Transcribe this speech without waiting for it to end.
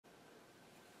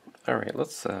All right,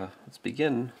 let's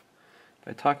begin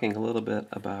by talking a little bit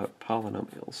about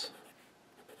polynomials.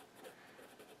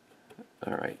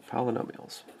 All right,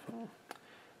 polynomials.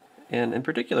 And in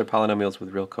particular, polynomials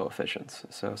with real coefficients.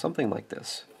 So something like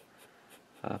this.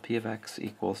 P of x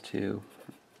equals to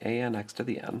an x to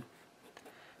the n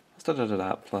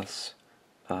plus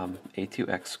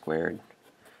a2x squared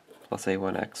plus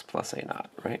a1x plus a naught,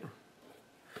 right?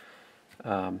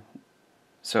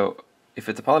 So if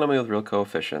it's a polynomial with real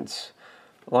coefficients,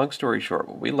 long story short,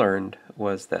 what we learned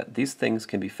was that these things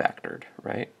can be factored,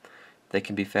 right? They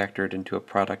can be factored into a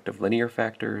product of linear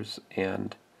factors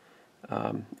and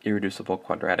irreducible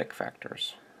quadratic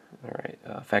factors. All right,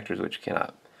 factors which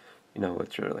cannot,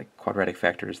 which are like quadratic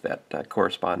factors that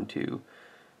correspond to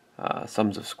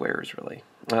sums of squares, really.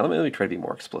 Let me try to be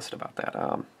more explicit about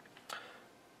that.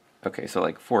 Okay, so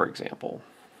like for example,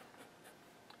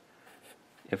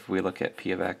 if we look at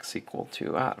p of x equal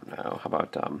to, I don't know, how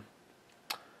about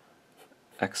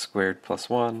x squared plus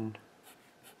 1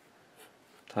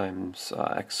 times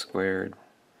x squared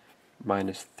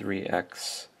minus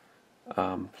 3x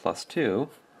plus 2.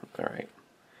 All right.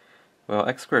 Well,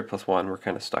 x squared plus 1 we're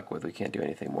kind of stuck with. We can't do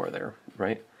anything more there,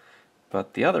 right?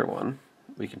 But the other one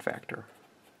we can factor.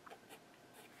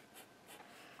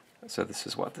 So this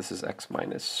is what? This is x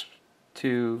minus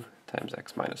 2 times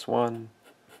x minus 1.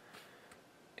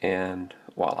 And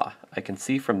voila. I can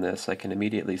see from this, I can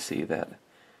immediately see that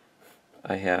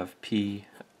I have p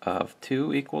of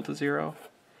 2 equal to 0,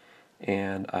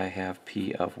 and I have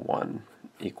p of 1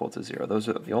 equal to 0. Those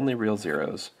are the only real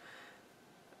zeros.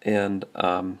 And,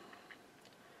 so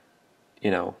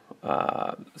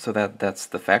that's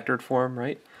the factored form,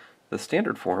 right? The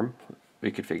standard form, we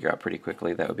could figure out pretty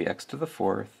quickly. That would be x to the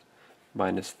 4th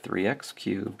minus 3x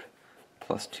cubed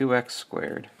plus 2x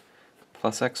squared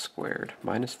plus x squared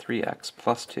minus 3x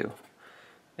plus 2.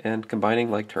 And combining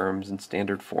like terms in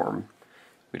standard form,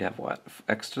 we'd have what?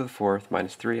 X to the 4th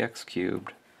minus 3x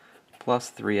cubed plus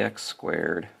 3x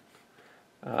squared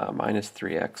minus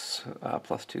 3x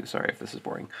plus 2. Sorry if this is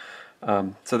boring.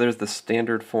 So there's the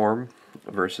standard form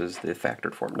versus the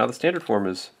factored form. Now the standard form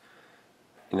is,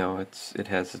 it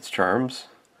has its charms.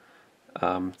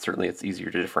 Certainly it's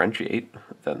easier to differentiate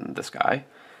than this guy.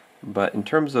 But in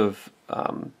terms of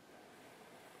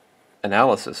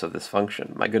analysis of this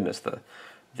function, my goodness, the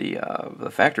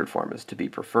factored form is to be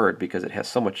preferred because it has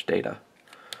so much data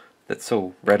that's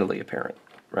so readily apparent,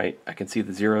 right? I can see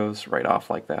the zeros right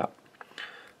off like that.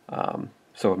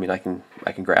 So I mean, I can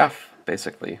graph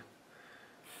basically.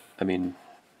 I mean,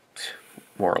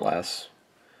 more or less.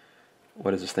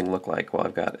 What does this thing look like?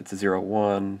 Well, it's a 0,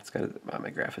 1. It's got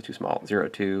my graph is too small. 0,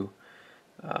 2.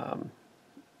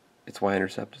 Its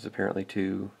y-intercept is apparently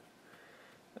 2.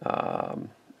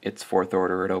 It's fourth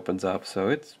order. It opens up, so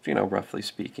it's roughly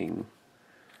speaking,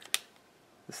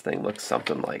 this thing looks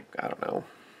something like, I don't know.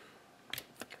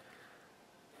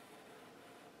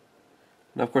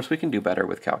 Now, of course, we can do better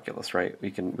with calculus, right?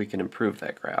 We can improve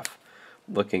that graph,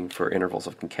 looking for intervals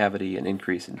of concavity and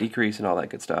increase and decrease and all that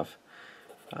good stuff.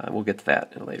 We'll get to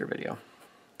that in a later video.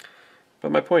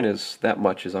 But my point is, that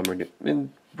much is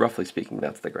roughly speaking,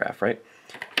 that's the graph, right?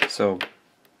 So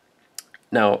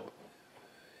now,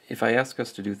 if I ask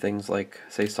us to do things like,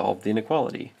 say, solve the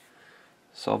inequality,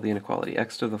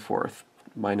 x to the 4th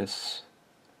minus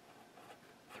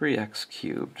 3x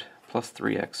cubed plus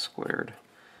 3x squared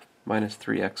minus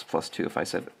 3x plus 2, if I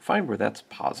said, find where that's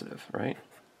positive, right?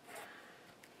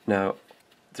 Now,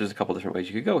 there's a couple different ways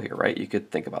you could go here, right? You could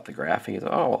think about the graph and you say,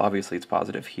 oh, well, obviously it's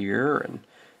positive here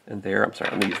and there. I'm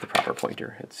sorry, let me use the proper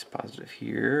pointer. It's positive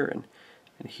here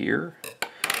and here.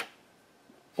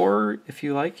 Or, if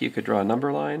you like, you could draw a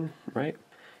number line, right?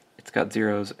 It's got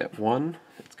zeros at 1.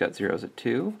 It's got zeros at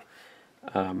 2.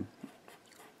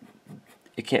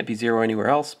 It can't be 0 anywhere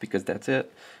else because that's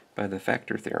it by the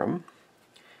factor theorem.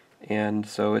 And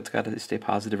so it's got to stay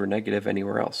positive or negative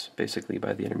anywhere else, basically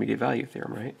by the intermediate value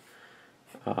theorem, right?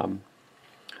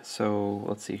 So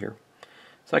let's see here.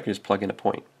 So I can just plug in a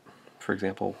point. For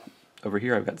example, over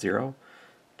here I've got 0.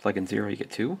 Plug in 0, you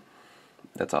get 2.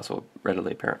 That's also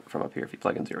readily apparent from up here. If you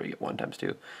plug in 0, you get 1 times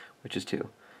 2, which is 2.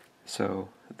 So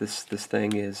this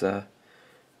thing is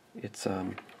it's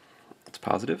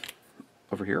positive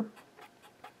over here.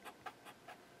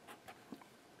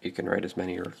 You can write as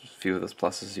many or as few of those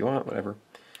pluses as you want, whatever.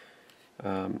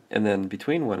 And then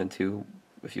between 1 and 2,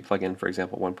 if you plug in, for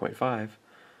example, 1.5,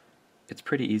 it's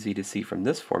pretty easy to see from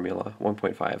this formula,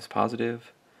 1.5 is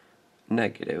positive,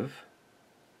 negative,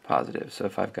 positive. So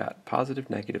if I've got positive,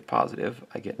 negative, positive,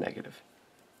 I get negative,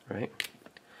 right?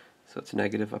 So it's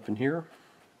negative up in here.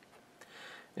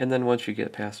 And then once you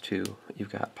get past 2, you've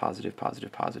got positive,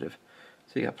 positive, positive.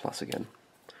 So you got plus again.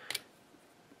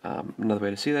 Another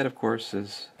way to see that, of course,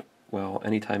 is, well,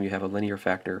 anytime you have a linear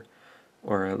factor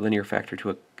or a linear factor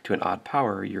to an odd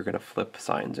power, you're going to flip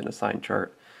signs in a sign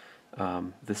chart.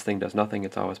 This thing does nothing,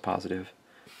 it's always positive,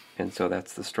 and so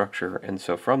that's the structure. And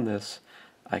so from this,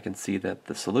 I can see that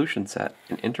the solution set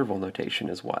in interval notation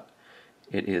is what?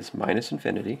 It is minus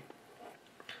infinity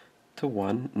to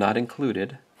 1, not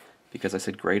included, because I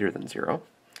said greater than 0,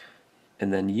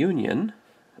 and then union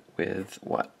with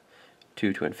what?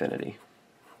 2 to infinity.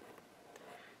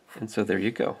 And so there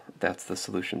you go. That's the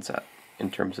solution set in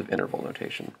terms of interval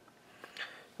notation.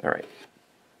 All right.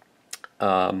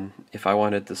 If I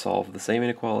wanted to solve the same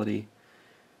inequality,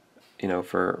 you know,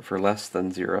 for less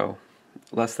than 0,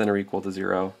 less than or equal to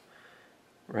 0,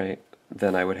 right,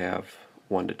 then I would have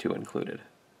 1 to 2 included.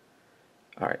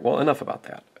 All right, well, enough about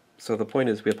that. So the point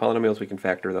is we have polynomials, we can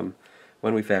factor them.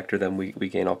 When we factor them, we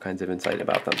gain all kinds of insight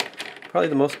about them. Probably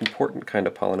the most important kind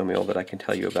of polynomial that I can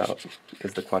tell you about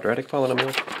is the quadratic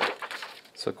polynomial.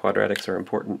 So quadratics are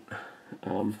important.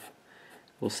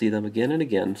 We'll see them again and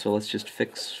again, so let's just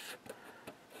fix,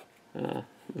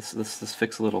 let's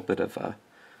fix a little bit of, what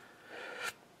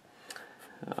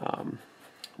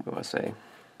do I say?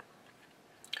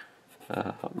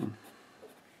 I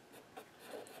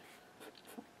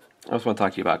just want to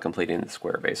talk to you about completing the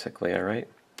square, basically, all right?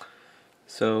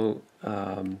 So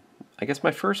I guess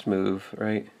my first move,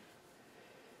 right,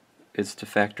 is to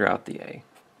factor out the a.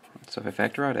 So if I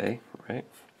factor out a, right,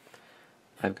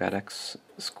 I've got x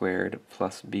squared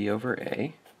plus b over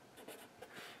a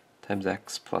times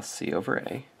x plus c over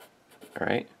a, all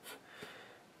right?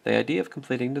 The idea of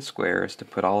completing the square is to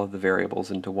put all of the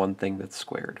variables into one thing that's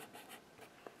squared.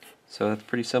 So that's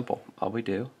pretty simple. All we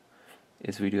do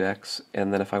is we do x,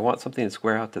 and then if I want something to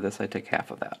square out to this, I take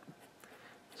half of that.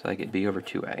 So I get b over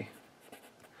 2a.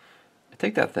 I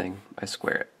take that thing, I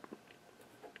square it.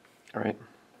 All right?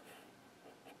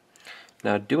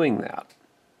 Now doing that,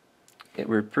 it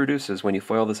reproduces, when you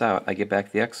FOIL this out, I get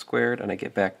back the x squared and I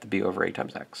get back the b over a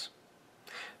times x.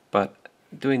 But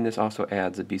doing this also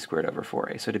adds a b squared over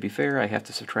 4a. So to be fair, I have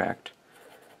to subtract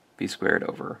b squared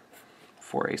over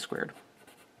 4a squared.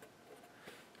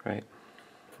 Right?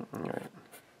 All right.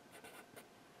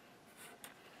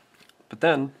 But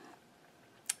then,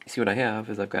 you see what I have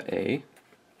is I've got a,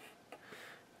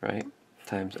 right,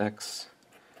 times x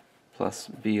plus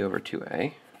b over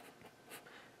 2a,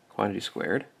 quantity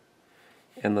squared.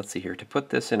 And let's see here, to put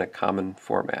this in a common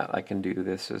format, I can do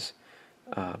this as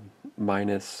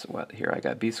minus, what, here I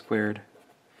got b squared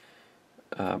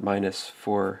minus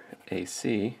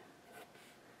 4ac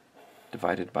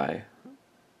divided by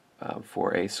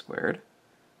 4a squared,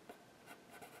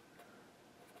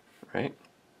 right?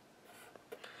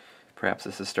 Perhaps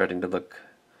this is starting to look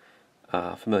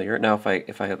familiar. Now if I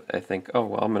think, oh,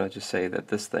 well, I'm going to just say that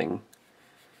this thing,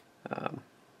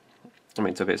 I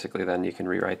mean, so basically then you can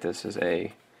rewrite this as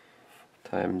a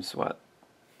times what?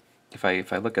 If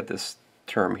I look at this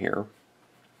term here,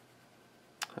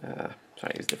 sorry,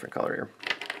 I use a different color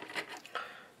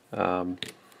here.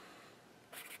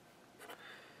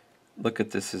 Look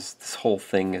at this whole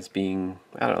thing as being,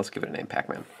 I don't know, let's give it a name,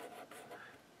 Pac-Man.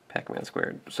 Pac-Man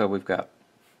squared. So we've got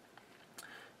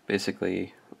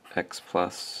basically x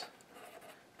plus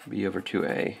b over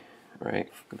 2a,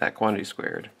 right? That quantity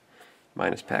squared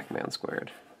minus Pac-Man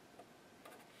squared.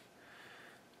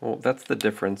 Well, that's the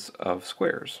difference of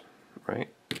squares, right?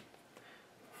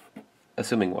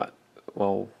 Assuming what?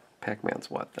 Well, Pac-Man's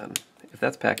what then? If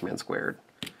that's Pac-Man squared,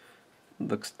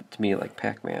 looks to me like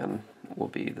Pac-Man will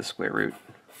be the square root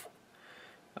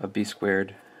of b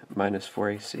squared minus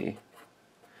 4ac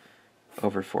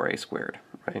over 4a squared,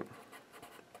 right?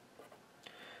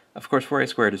 Of course, 4a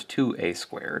squared is 2a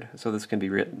squared, so this can be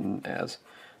written as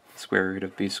the square root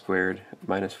of b squared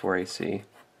minus 4ac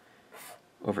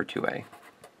over 2a.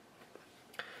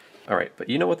 All right, but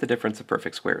you know what the difference of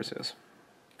perfect squares is,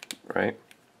 right?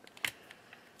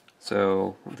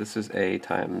 So this is a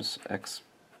times x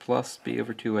plus b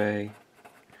over 2a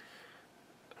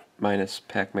minus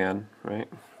Pac-Man, right?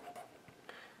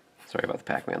 Sorry about the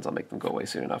Pac-Mans, I'll make them go away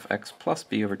soon enough. X plus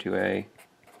b over 2a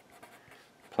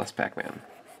plus Pac-Man,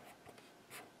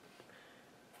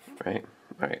 right?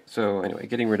 All right, so anyway,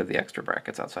 getting rid of the extra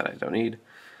brackets outside I don't need.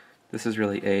 This is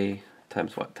really a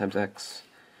times what? Times x.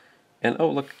 And oh,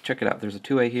 look, check it out. There's a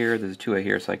 2a here, there's a 2a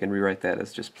here, so I can rewrite that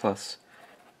as just plus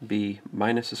b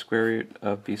minus the square root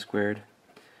of b squared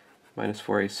minus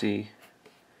 4ac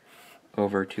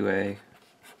over 2a,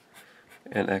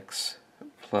 and x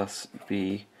plus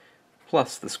b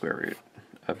plus the square root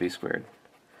of b squared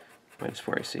minus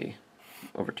 4ac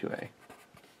over 2a,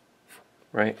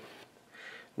 right?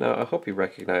 Now I hope you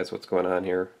recognize what's going on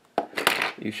here.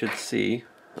 You should see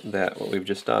that what we've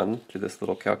just done to this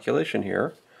little calculation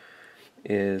here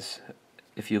is,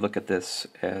 if you look at this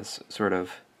as sort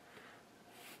of,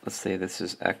 let's say this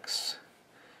is x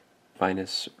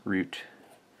minus root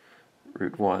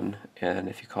 1, and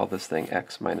if you call this thing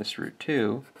x minus root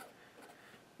 2,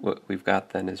 what we've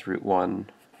got then is root 1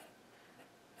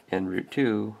 and root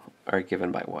 2 are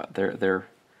given by what? They're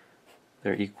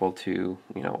equal to,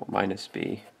 you know, minus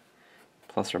b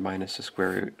plus or minus the square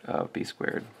root of b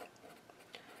squared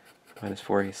minus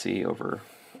 4ac over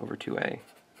 2a.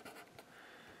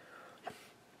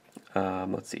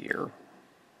 Let's see here.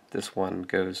 This one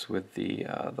goes with the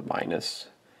minus,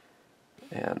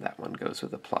 and that one goes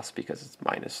with the plus because it's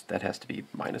minus. That has to be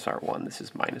minus r1. This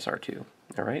is minus r2.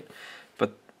 All right?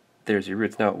 But there's your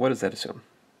roots. Now, what does that assume?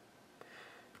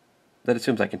 That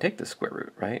assumes I can take the square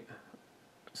root, right?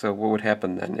 So what would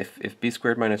happen then if b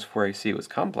squared minus 4ac was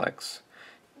complex?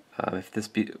 If this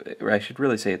b, or I should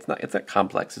really say it's not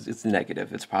complex. It's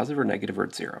negative. It's positive or negative or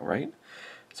it's 0, right?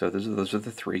 So those are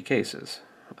the three cases.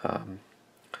 But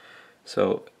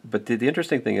the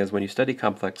interesting thing is when you study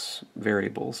complex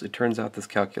variables, it turns out this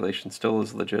calculation still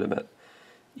is legitimate,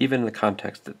 even in the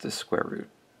context that this square root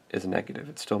is negative.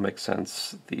 It still makes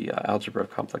sense. The algebra of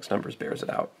complex numbers bears it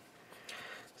out.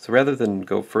 So rather than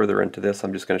go further into this,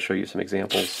 I'm just going to show you some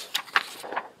examples,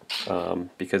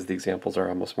 because the examples are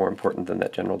almost more important than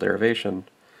that general derivation.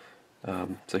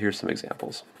 So here's some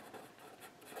examples.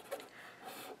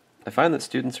 I find that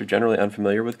students are generally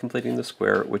unfamiliar with completing the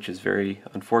square, which is very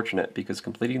unfortunate because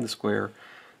completing the square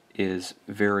is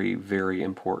very, very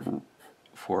important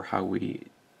for how we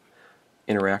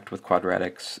interact with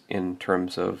quadratics in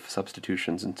terms of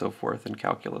substitutions and so forth in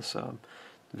calculus.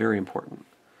 Very important.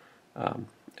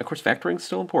 Of course, factoring is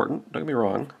still important, don't get me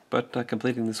wrong, but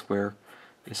completing the square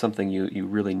is something you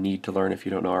really need to learn if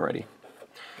you don't know already.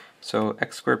 So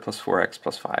x squared plus 4x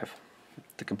plus 5.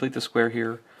 To complete the square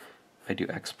here, I do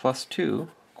x plus 2,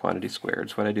 quantity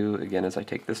squared. So what I do, again, is I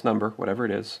take this number, whatever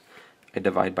it is, I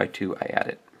divide by 2, I add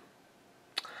it.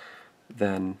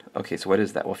 Then, okay, so what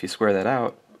is that? Well, if you square that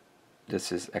out,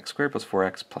 this is x squared plus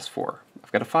 4x plus 4.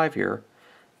 I've got a 5 here,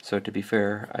 so to be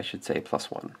fair, I should say plus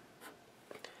 1.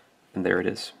 And there it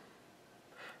is.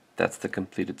 That's the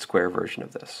completed square version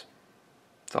of this.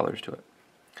 That's all there is to it.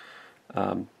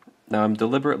 Now I'm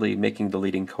deliberately making the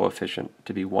leading coefficient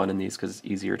to be 1 in these because it's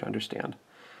easier to understand.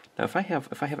 Now if I have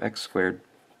x squared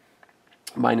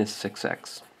minus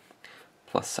 6x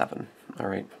plus 7, all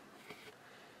right,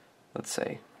 let's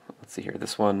see here,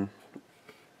 this one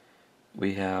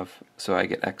we have, so I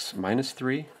get x minus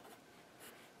 3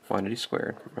 quantity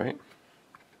squared, right?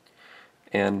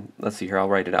 And let's see here, I'll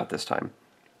write it out this time.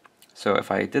 So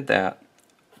if I did that,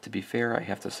 to be fair, I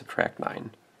have to subtract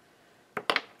 9.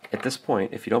 At this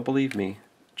point, if you don't believe me,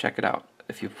 check it out.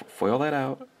 If you FOIL that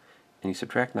out and you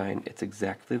subtract 9, it's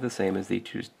exactly the same as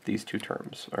these two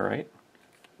terms, all right?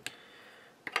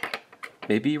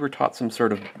 Maybe you were taught some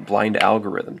sort of blind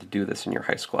algorithm to do this in your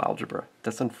high school algebra.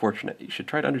 That's unfortunate. You should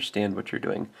try to understand what you're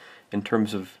doing in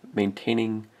terms of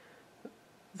maintaining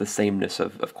the sameness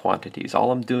of quantities.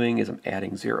 All I'm doing is I'm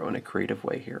adding 0 in a creative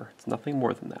way here. It's nothing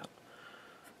more than that.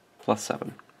 Plus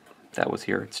 7. That was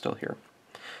here, it's still here.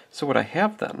 So what I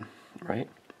have then, right,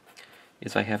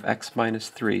 is I have x minus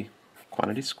 3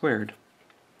 quantity squared,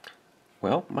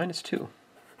 well, minus 2.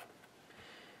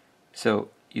 So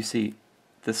you see,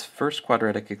 this first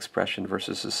quadratic expression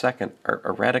versus the second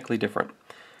are radically different.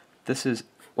 This is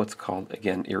what's called,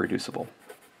 again, irreducible.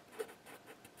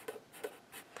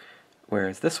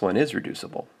 Whereas this one is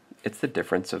reducible. It's the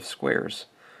difference of squares.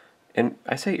 And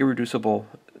I say irreducible,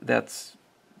 that's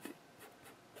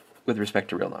with respect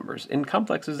to real numbers. In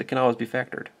complexes, it can always be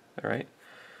factored, all right?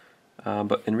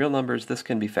 But in real numbers, this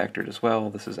can be factored as well.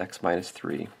 This is x minus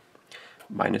 3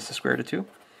 minus the square root of 2.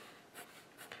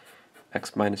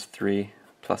 X minus 3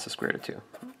 plus the square root of 2,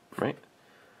 right?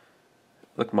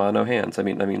 Look, ma, no hands. I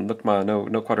mean, look, ma,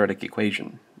 no quadratic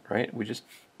equation, right? We just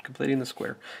completing the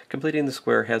square. Completing the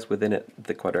square has within it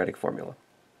the quadratic formula.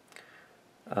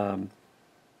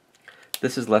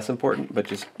 This is less important, but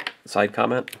just side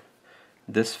comment.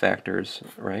 This factors,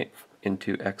 right,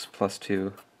 into x plus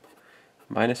 2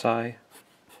 minus I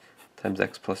times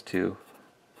x plus 2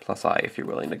 plus I, if you're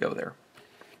willing to go there.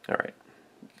 All right,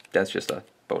 that's just a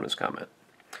bonus comment.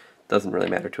 Doesn't really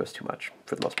matter to us too much,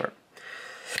 for the most part.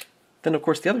 Then, of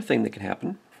course, the other thing that can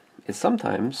happen is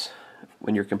sometimes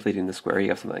when you're completing the square, you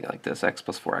have something like this, x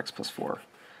plus 4, x plus 4.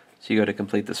 So you go to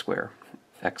complete the square,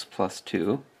 x plus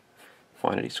 2,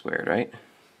 quantity squared, right?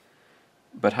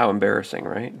 But how embarrassing,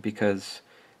 right? Because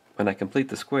when I complete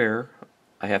the square,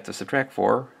 I have to subtract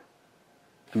 4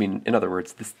 I mean, in other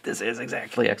words, this is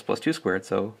exactly x plus 2 squared,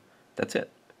 so that's it.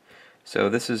 So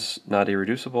this is not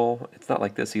irreducible. It's not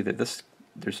like this either.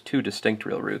 There's two distinct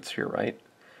real roots here, right?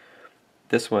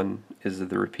 This one is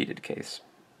the repeated case.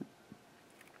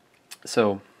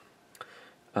 So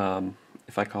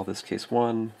if I call this case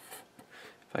 1,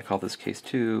 if I call this case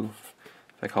 2,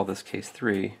 if I call this case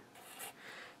 3,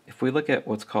 if we look at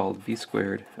what's called b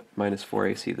squared minus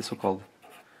 4ac, this will called,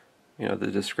 the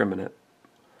discriminant.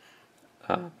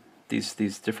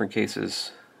 These different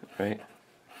cases, right?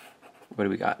 What do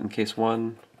we got? In case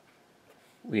 1,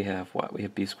 we have what? We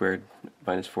have b squared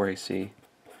minus 4ac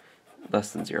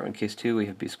less than 0. In case 2, we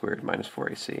have b squared minus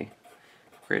 4ac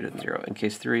greater than 0. In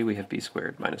case 3, we have b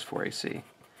squared minus 4ac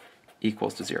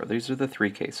equals to 0. These are the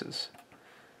three cases.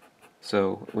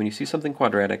 So when you see something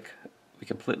quadratic, we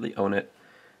completely own it.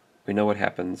 We know what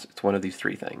happens. It's one of these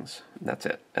three things. And that's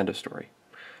it. End of story.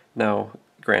 Now,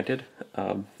 granted,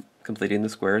 completing the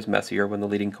square is messier when the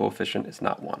leading coefficient is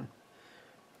not 1.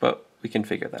 But we can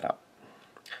figure that out.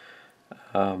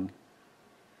 Fine,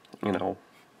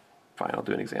 I'll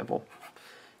do an example.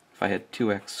 If I had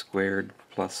 2x squared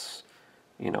plus,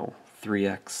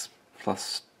 3x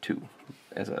plus 2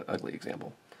 as an ugly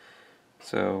example.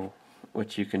 So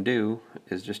what you can do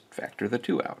is just factor the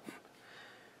 2 out,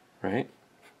 right?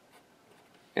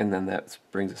 And then that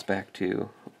brings us back to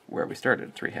where we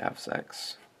started, 3/2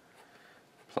 x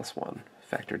plus 1,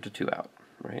 factored to 2 out,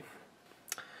 right?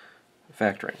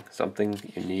 Factoring, something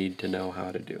you need to know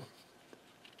how to do.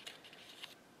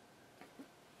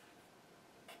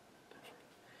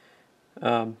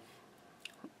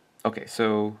 Okay,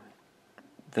 so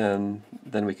then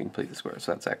we can complete the square.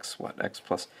 So that's x, x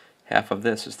plus half of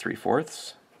this is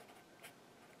 3/4.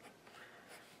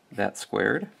 That's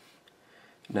squared.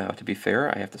 Now, to be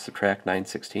fair, I have to subtract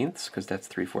 9/16 because that's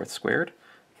 3/4 squared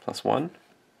plus 1.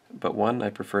 But 1 I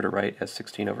prefer to write as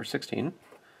 16 over 16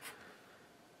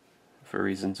 for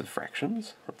reasons of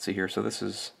fractions. Let's see here. So this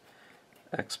is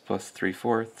x plus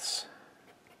 3/4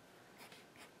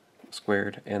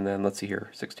 squared, and then let's see here,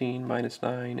 16 minus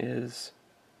 9 is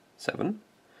 7,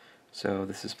 so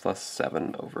this is plus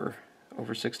 7 over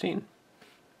 16.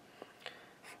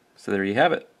 So there you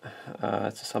have it.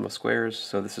 It's a sum of squares,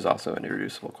 so this is also an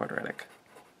irreducible quadratic.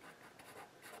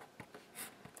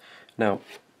 Now,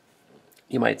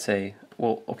 you might say,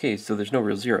 well, okay, so there's no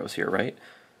real zeros here, right?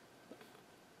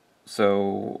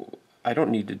 So I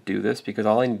don't need to do this because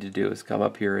all I need to do is come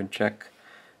up here and check,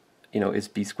 is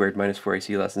b squared minus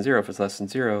 4ac less than 0? If it's less than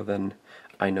 0, then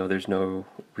I know there's no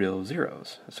real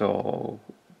zeros. So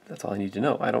that's all I need to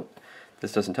know.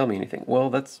 This doesn't tell me anything. Well,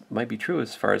 that might be true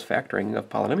as far as factoring of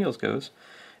polynomials goes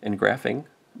and graphing,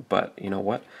 but you know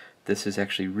what? This is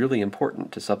actually really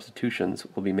important to substitutions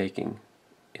we'll be making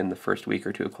in the first week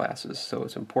or two of classes. So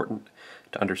it's important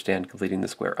to understand completing the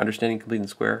square. Understanding completing the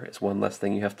square is one less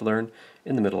thing you have to learn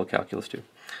in the middle of Calculus 2.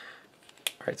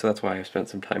 Alright, so that's why I spent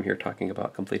some time here talking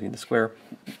about completing the square,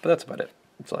 but that's about it.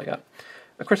 That's all I got.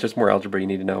 Of course, there's more algebra you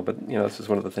need to know, but this is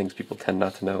one of the things people tend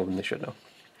not to know and they should know.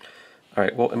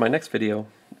 Alright, well, in my next video,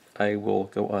 I will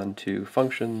go on to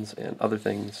functions and other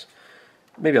things.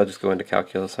 Maybe I'll just go into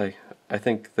calculus. I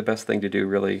think the best thing to do,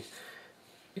 really,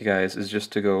 you guys, is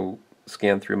just to go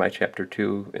scan through my Chapter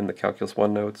 2 in the Calculus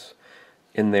 1 notes.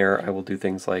 In there, I will do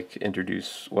things like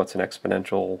introduce what's an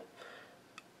exponential,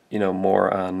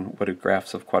 more on what do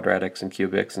graphs of quadratics and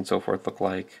cubics and so forth look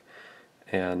like.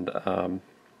 And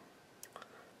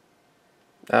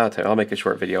I'll make a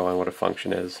short video on what a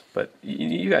function is, but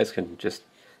you guys can just,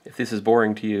 if this is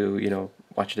boring to you,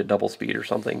 watch it at double speed or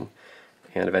something,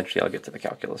 and eventually I'll get to the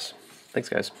calculus. Thanks,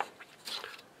 guys.